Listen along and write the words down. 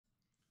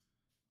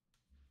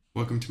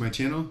Welcome to my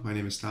channel. My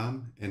name is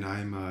Tom, and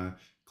I'm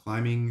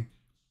climbing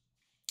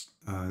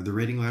the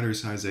rating ladder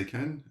as high as I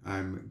can.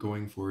 I'm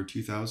going for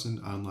 2000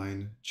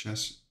 online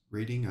chess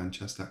rating on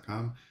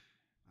chess.com.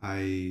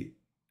 I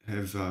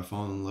have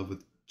fallen in love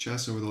with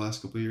chess over the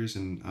last couple of years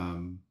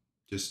and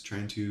just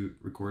trying to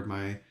record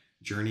my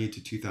journey to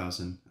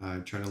 2000.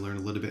 I'm trying to learn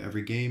a little bit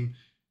every game,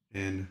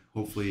 and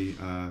hopefully,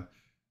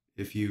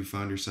 if you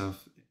found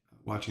yourself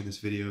watching this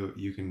video,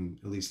 you can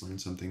at least learn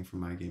something from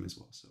my game as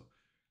well. So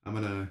I'm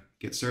going to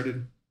get started.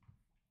 I'm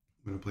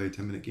going to play a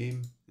 10-minute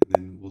game, and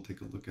then we'll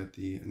take a look at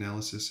the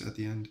analysis at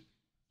the end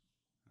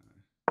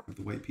of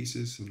the white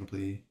pieces. I'm going to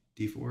play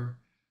d4.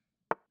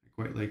 I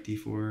quite like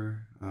d4.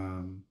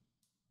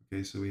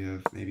 Okay, so we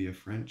have maybe a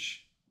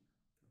French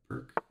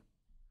perk.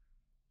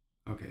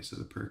 Okay, so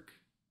the perk.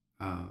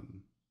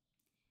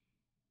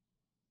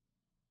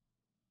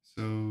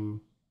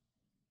 So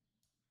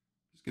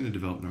just going to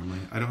develop normally.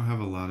 I don't have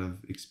a lot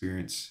of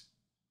experience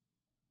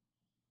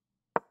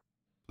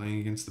playing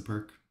against the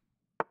perk.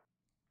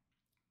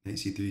 Knight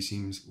c3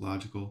 seems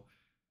logical.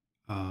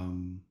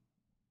 Um,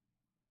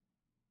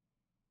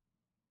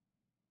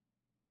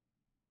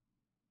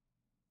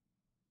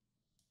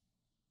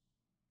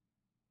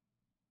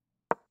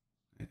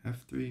 Knight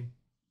f3.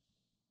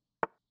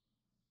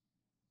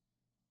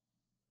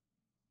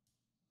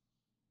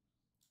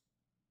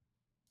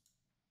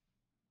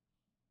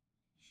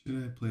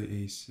 Should I play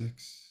a6?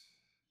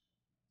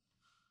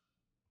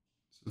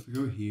 So if I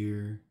go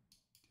here,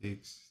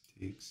 takes,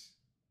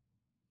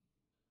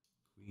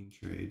 queen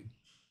trade.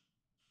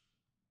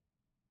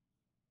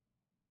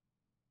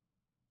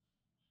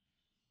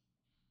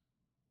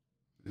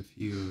 If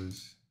he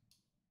goes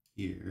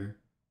here,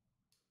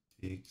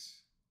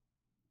 takes,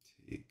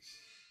 he's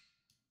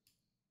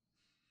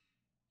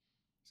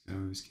got to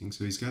move his king,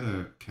 so he's got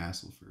a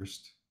castle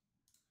first.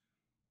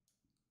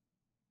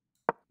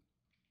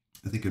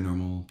 I think a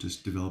normal,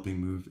 just developing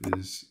move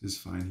is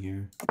fine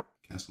here.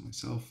 Castle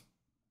myself.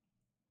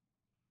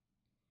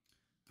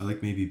 I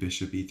like maybe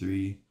bishop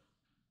e3,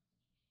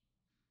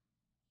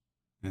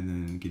 and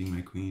then getting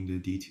my queen to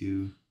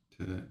d2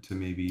 to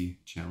maybe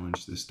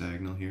challenge this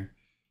diagonal here.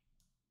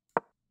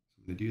 So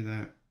I'm going to do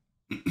that.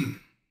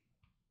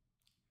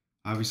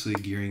 Obviously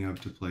gearing up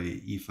to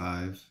play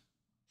e5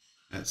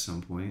 at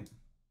some point.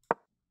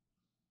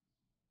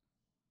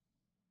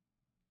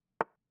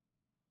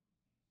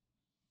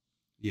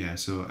 Yeah,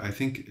 so I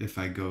think if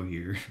I go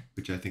here,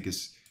 which I think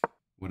is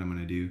what I'm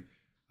going to do,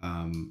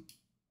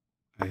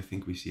 I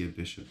think we see a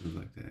bishop move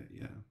like that,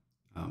 yeah.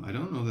 I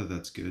don't know that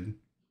that's good.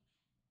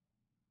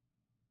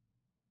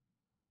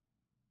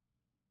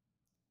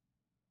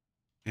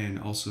 And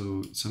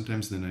also,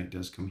 sometimes the knight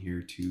does come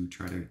here to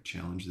try to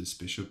challenge this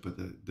bishop, but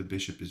the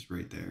bishop is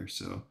right there,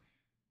 so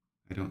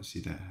I don't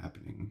see that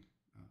happening.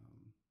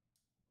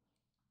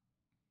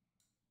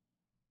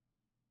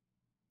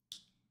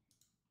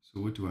 So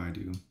what do I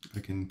do?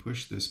 I can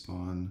push this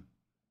pawn,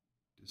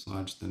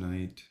 dislodge the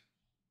knight.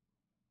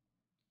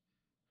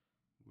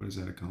 What does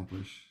that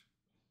accomplish?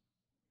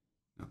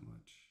 Not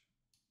much.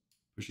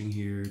 Pushing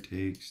here,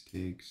 takes,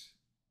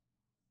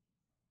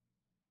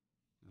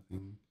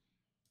 nothing.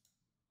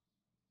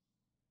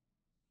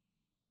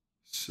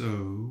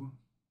 So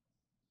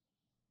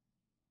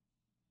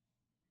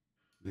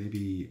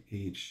maybe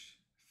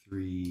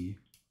h3,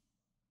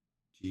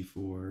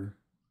 g4,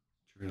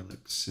 try to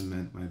like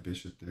cement my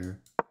bishop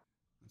there.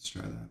 Let's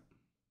try that.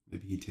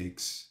 Maybe he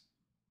takes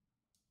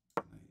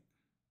the knight.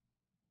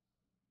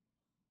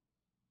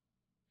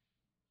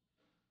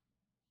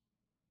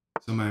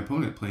 So my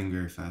opponent playing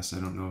very fast. I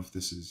don't know if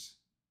this is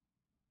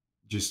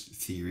just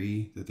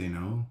theory that they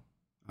know.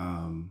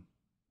 I'm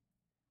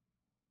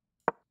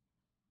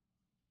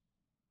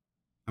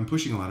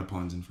pushing a lot of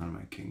pawns in front of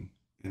my king,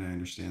 and I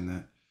understand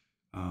that.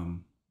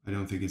 I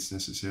don't think it's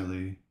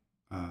necessarily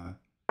a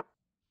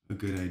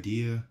good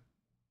idea,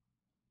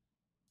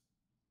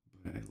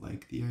 but I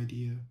like the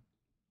idea.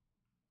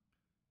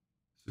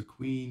 So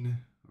queen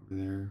over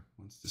there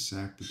wants to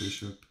sack the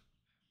bishop.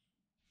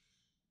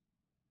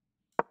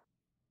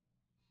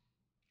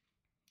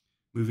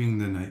 Moving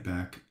the knight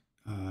back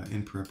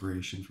in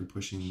preparation for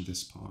pushing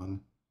this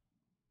pawn.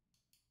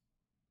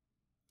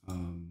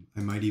 I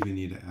might even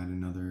need to add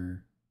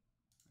another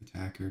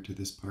attacker to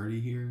this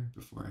party here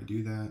before I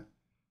do that.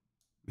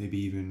 Maybe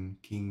even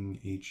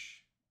king h1.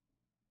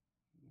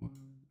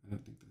 I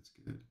don't think that's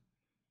good.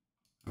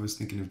 I was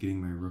thinking of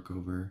getting my rook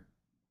over.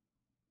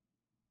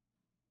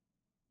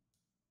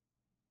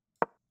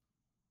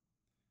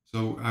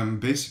 So I'm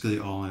basically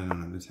all in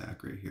on an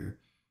attack right here.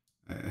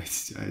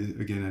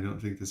 Again, I don't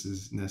think this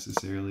is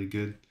necessarily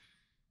good.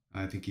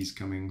 I think he's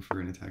coming for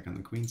an attack on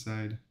the queen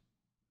side.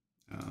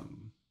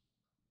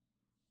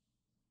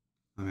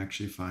 I'm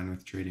actually fine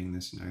with trading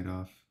this knight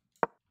off,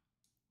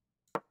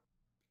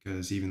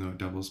 because even though it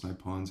doubles my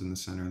pawns in the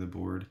center of the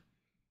board,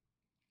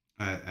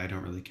 I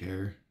don't really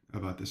care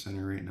about the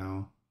center right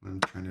now. I'm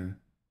trying to...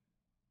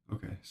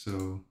 Okay,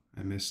 so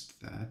I missed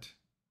that.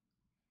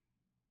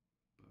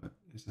 But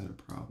is that a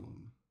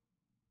problem?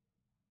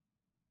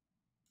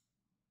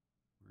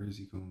 Where is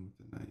he going with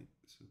the knight?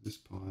 so this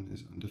pawn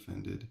is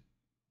undefended.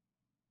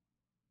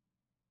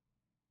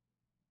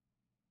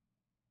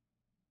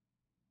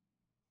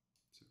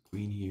 So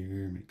queen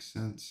here makes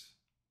sense.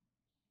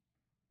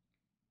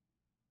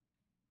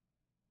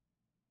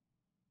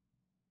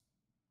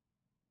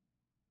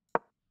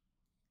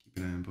 Keep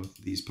an eye on both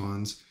of these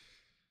pawns.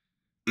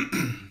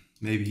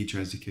 Maybe he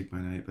tries to kick my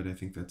knight, but I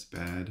think that's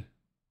bad.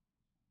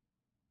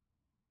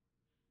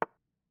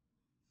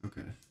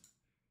 Okay.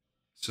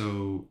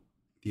 So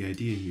the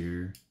idea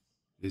here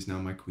is now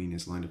my queen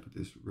is lined up with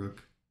this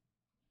rook.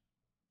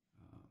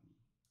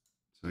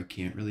 So I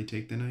can't really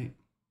take the knight.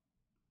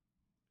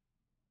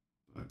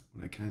 But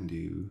what I can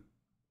do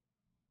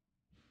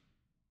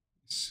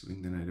is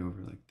swing the knight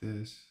over like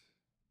this.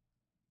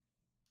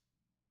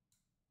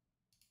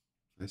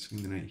 If I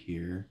swing the knight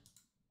here,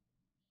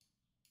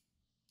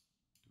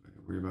 do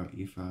I worry about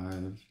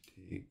e5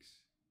 takes?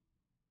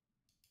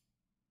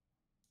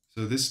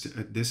 So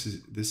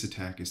this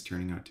attack is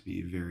turning out to be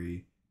a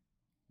very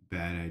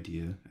bad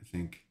idea, I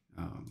think.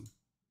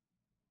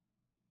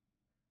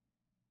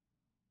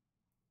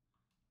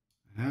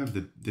 I have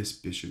this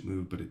bishop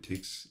move, but it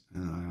takes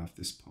an eye off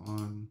this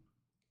pawn.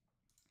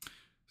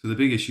 So the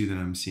big issue that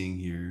I'm seeing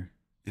here,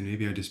 and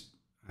maybe I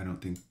don't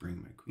think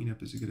bringing my queen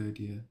up is a good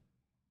idea.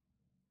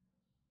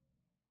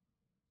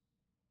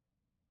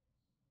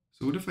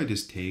 So what if I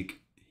just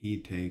take, he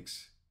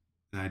takes,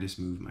 and I just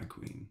move my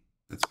queen?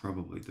 That's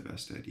probably the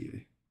best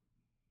idea.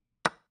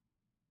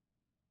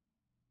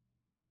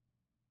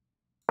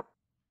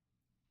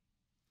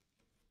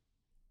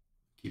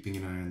 Keeping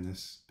an eye on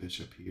this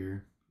bishop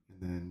here, and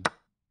then,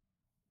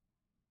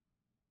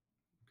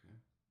 okay,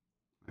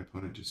 my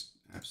opponent just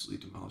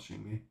absolutely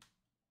demolishing me.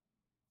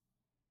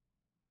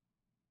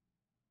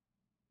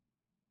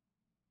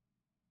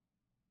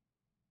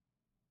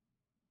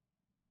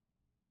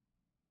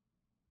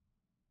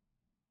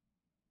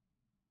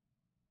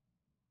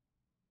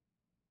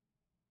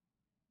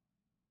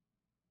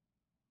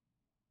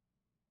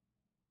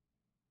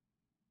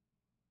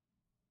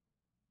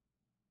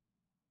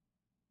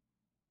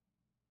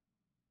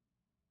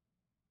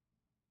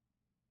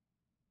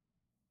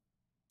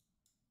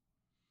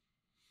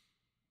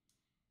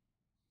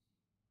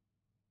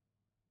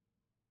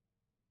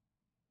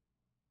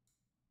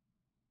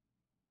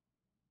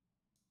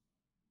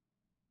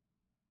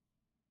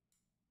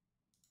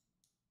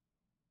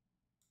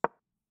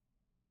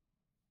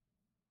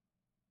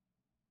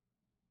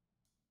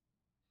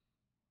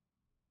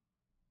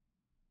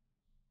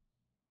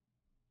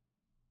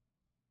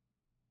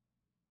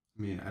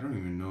 I mean, I don't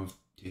even know if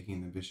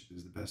taking the bishop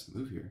is the best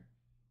move here.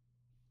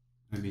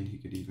 I mean, he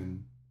could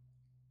even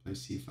play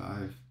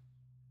c5.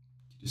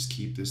 Just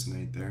keep this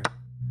knight there.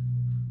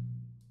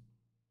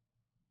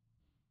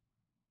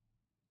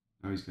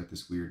 Now he's got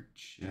this weird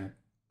check.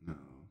 No.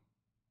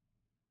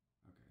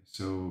 Okay,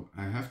 so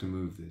I have to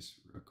move this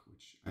rook,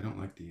 which I don't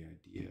like the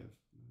idea of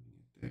moving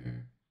it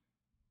there.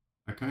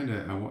 I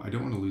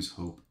don't want to lose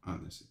hope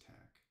on this attack.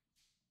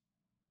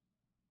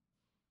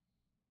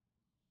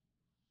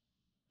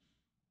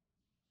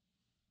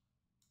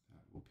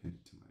 That will pin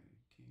it to my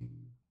king.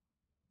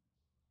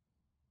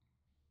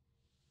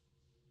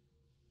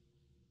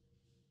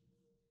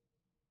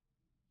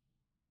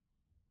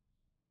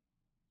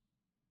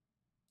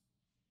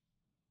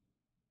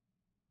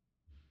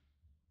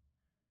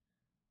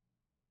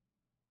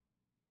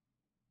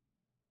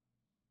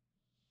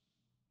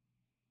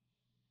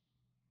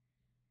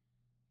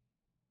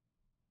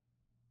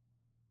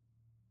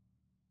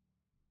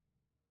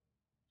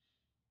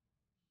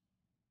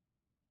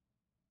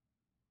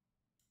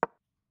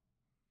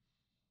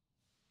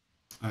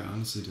 I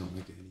honestly don't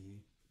like any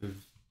of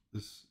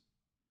this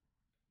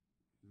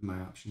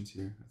my options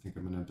here. I think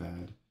I'm in a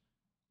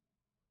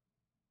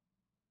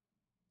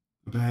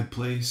bad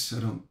place. I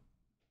don't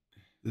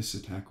This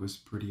attack was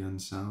pretty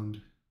unsound,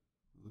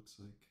 it looks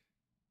like.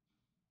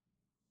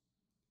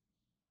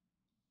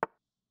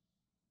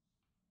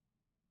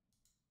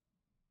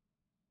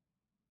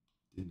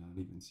 Did not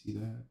even see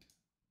that.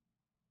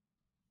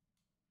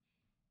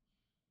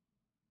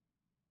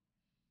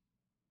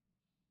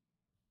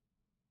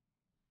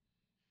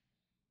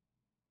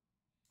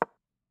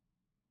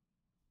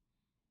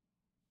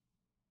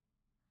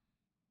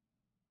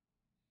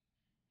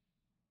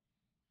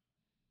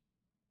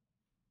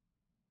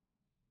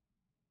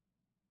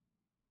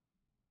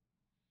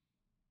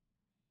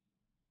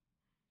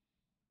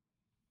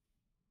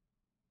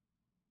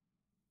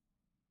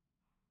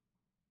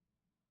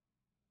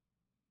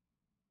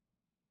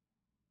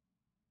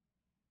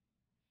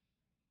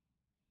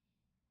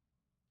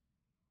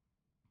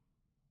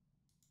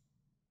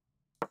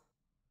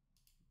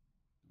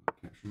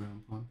 Capture my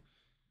own pawn.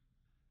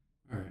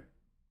 All right.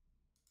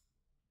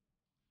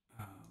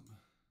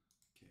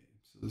 Okay,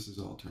 so this is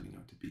all turning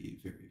out to be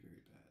very,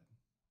 very bad.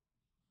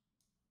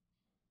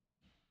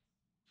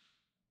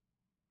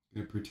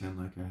 I'm gonna pretend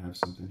like I have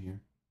something here.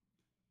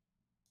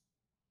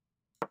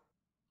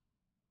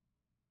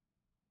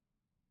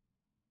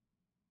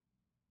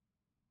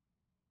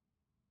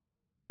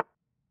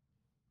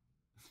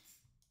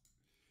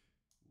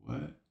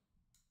 What?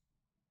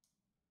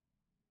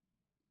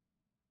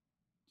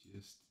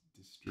 just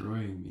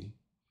destroying me.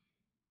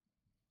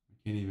 I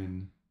can't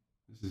even.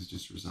 This is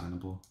just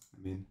resignable.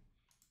 I mean,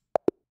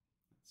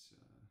 let's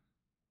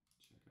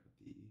check out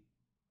the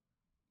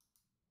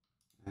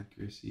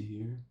accuracy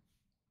here.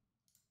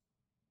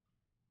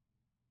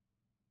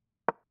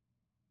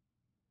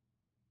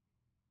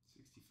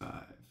 65.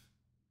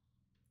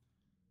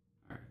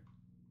 All right.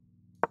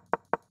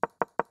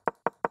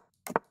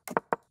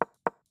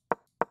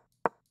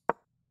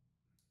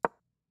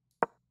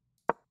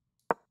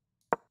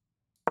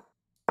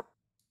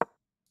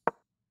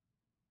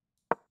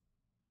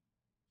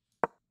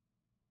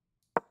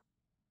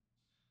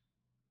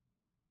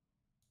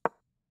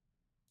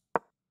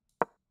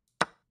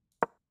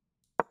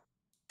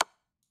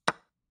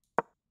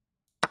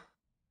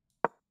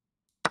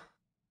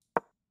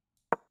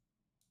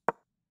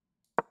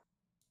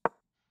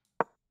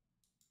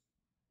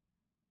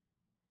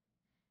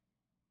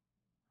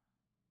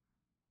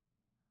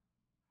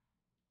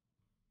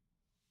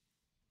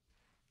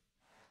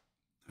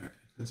 All right.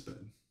 That's bad.